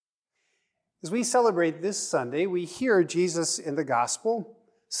As we celebrate this Sunday, we hear Jesus in the gospel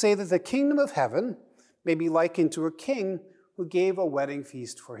say that the kingdom of heaven may be likened to a king who gave a wedding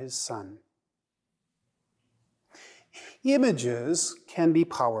feast for his son. Images can be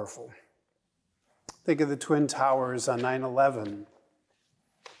powerful. Think of the Twin Towers on 9/11,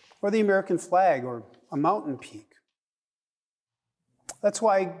 or the American flag, or a mountain peak. That's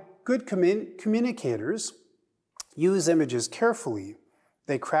why good communicators use images carefully.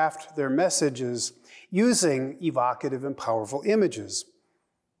 They craft their messages using evocative and powerful images.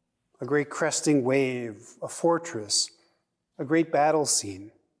 A great cresting wave, a fortress, a great battle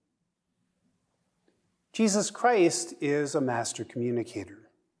scene. Jesus Christ is a master communicator.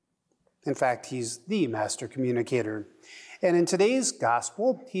 In fact, he's the master communicator. And in today's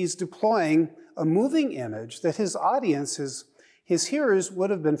gospel, he's deploying a moving image that his audience, his hearers,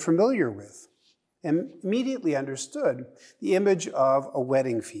 would have been familiar with and immediately understood, the image of a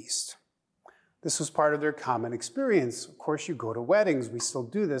wedding feast. This was part of their common experience. Of course, you go to weddings. We still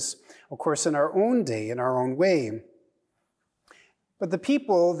do this, of course, in our own day, in our own way. But the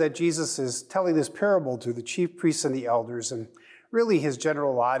people that Jesus is telling this parable to, the chief priests and the elders, and really his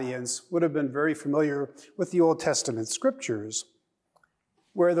general audience, would have been very familiar with the Old Testament scriptures,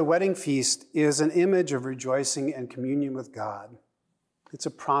 where the wedding feast is an image of rejoicing and communion with God. It's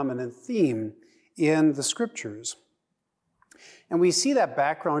a prominent theme in the scriptures. And we see that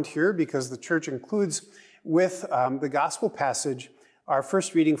background here because the church includes with the gospel passage our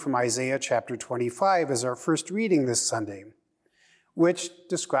first reading from Isaiah chapter 25 as our first reading this Sunday, which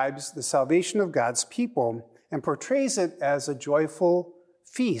describes the salvation of God's people and portrays it as a joyful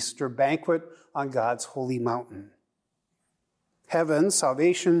feast or banquet on God's holy mountain. Heaven,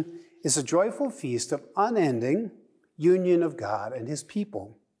 salvation, is a joyful feast of unending union of God and his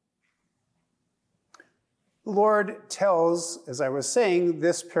people. The Lord tells, as I was saying,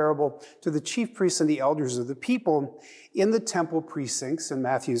 this parable to the chief priests and the elders of the people in the temple precincts in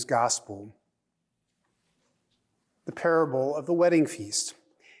Matthew's gospel. The parable of the wedding feast,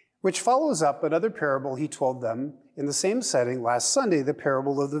 which follows up another parable he told them in the same setting last Sunday, the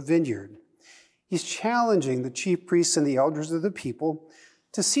parable of the vineyard. He's challenging the chief priests and the elders of the people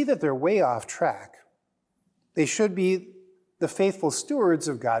to see that they're way off track. They should be the faithful stewards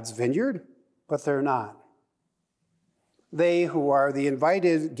of God's vineyard, but they're not. They who are the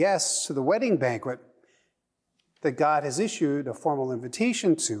invited guests to the wedding banquet that God has issued a formal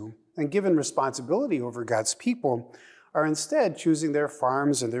invitation to and given responsibility over God's people are instead choosing their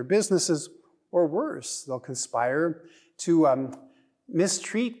farms and their businesses, or worse, they'll conspire to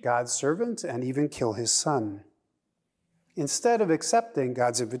mistreat God's servant and even kill his son, instead of accepting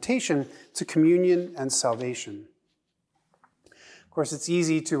God's invitation to communion and salvation. Of course, it's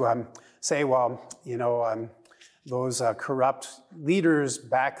easy to say, well, those corrupt leaders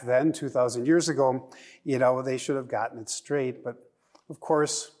back then, 2,000 years ago, they should have gotten it straight. But of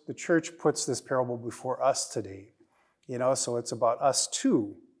course, the church puts this parable before us today, so it's about us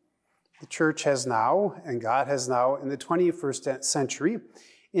too. The church has now, and God has now, in the 21st century,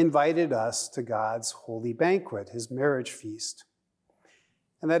 invited us to God's holy banquet, his marriage feast.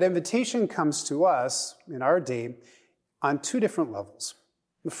 And that invitation comes to us in our day on two different levels.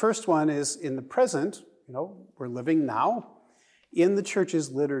 The first one is in the present, we're living now in the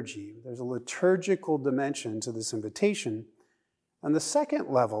church's liturgy. There's a liturgical dimension to this invitation. And the second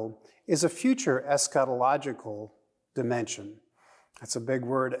level is a future eschatological dimension. That's a big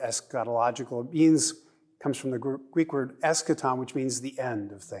word, eschatological. It comes from the Greek word eschaton, which means the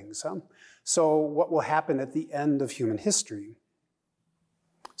end of things. So what will happen at the end of human history?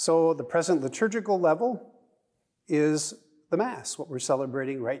 So the present liturgical level is the Mass, what we're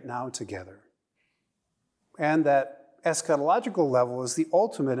celebrating right now together. And that eschatological level is the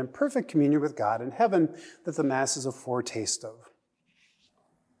ultimate and perfect communion with God in heaven that the Mass is a foretaste of.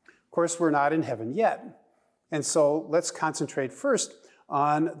 Of course, we're not in heaven yet. And so let's concentrate first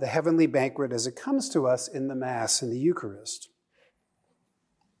on the heavenly banquet as it comes to us in the Mass, in the Eucharist.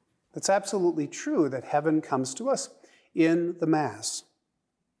 It's absolutely true that heaven comes to us in the Mass.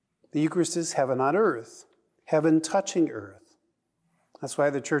 The Eucharist is heaven on earth, heaven touching earth. That's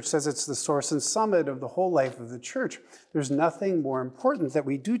why the church says it's the source and summit of the whole life of the church. There's nothing more important that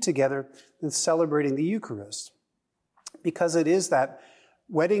we do together than celebrating the Eucharist, because it is that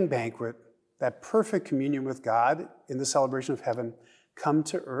wedding banquet, that perfect communion with God in the celebration of heaven, come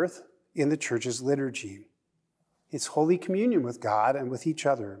to earth in the church's liturgy. It's holy communion with God and with each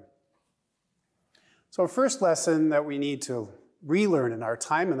other. So our first lesson that we need to relearn in our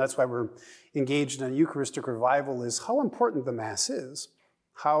time, and that's why we're engaged in a Eucharistic revival, is how important the Mass is,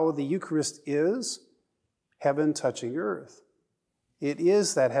 how the Eucharist is heaven touching earth. It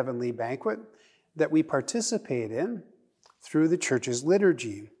is that heavenly banquet that we participate in through the church's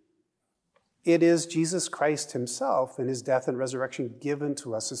liturgy. It is Jesus Christ himself and his death and resurrection given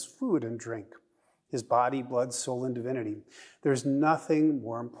to us as food and drink, his body, blood, soul, and divinity. There's nothing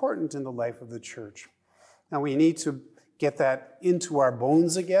more important in the life of the church. Now we need to get that into our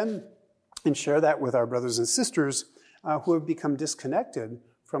bones again and share that with our brothers and sisters who have become disconnected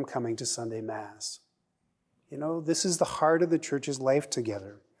from coming to Sunday Mass. You know, this is the heart of the church's life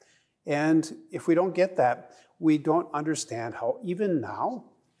together. And if we don't get that, we don't understand how even now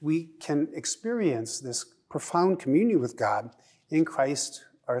we can experience this profound communion with God in Christ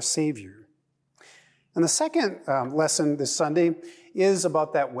our Savior. And the second lesson this Sunday is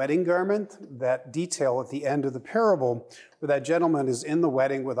about that wedding garment, that detail at the end of the parable where that gentleman is in the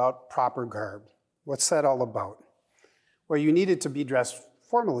wedding without proper garb. What's that all about? Well, you needed to be dressed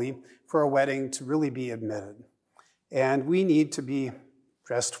formally for a wedding to really be admitted. And we need to be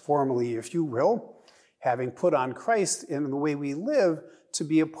dressed formally, if you will, having put on Christ in the way we live to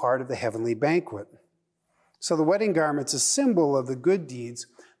be a part of the heavenly banquet. So the wedding garment's a symbol of the good deeds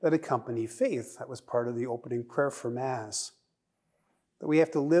that accompany faith. That was part of the opening prayer for Mass. That we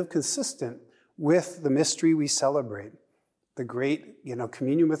have to live consistent with the mystery we celebrate, the great,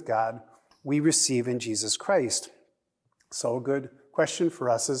 communion with God we receive in Jesus Christ. So a good question for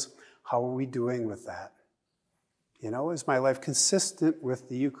us is, how are we doing with that? Is my life consistent with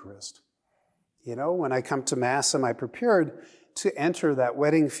the Eucharist? When I come to Mass, am I prepared to enter that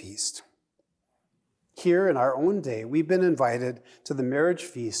wedding feast? Here in our own day, we've been invited to the marriage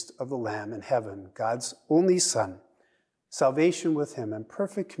feast of the Lamb in heaven, God's only Son, salvation with him and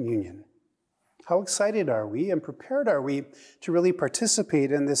perfect communion. How excited are we and prepared are we to really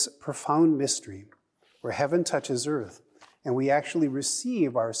participate in this profound mystery where heaven touches earth and we actually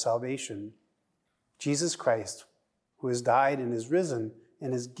receive our salvation, Jesus Christ, who has died and is risen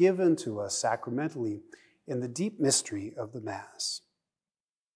and is given to us sacramentally in the deep mystery of the Mass.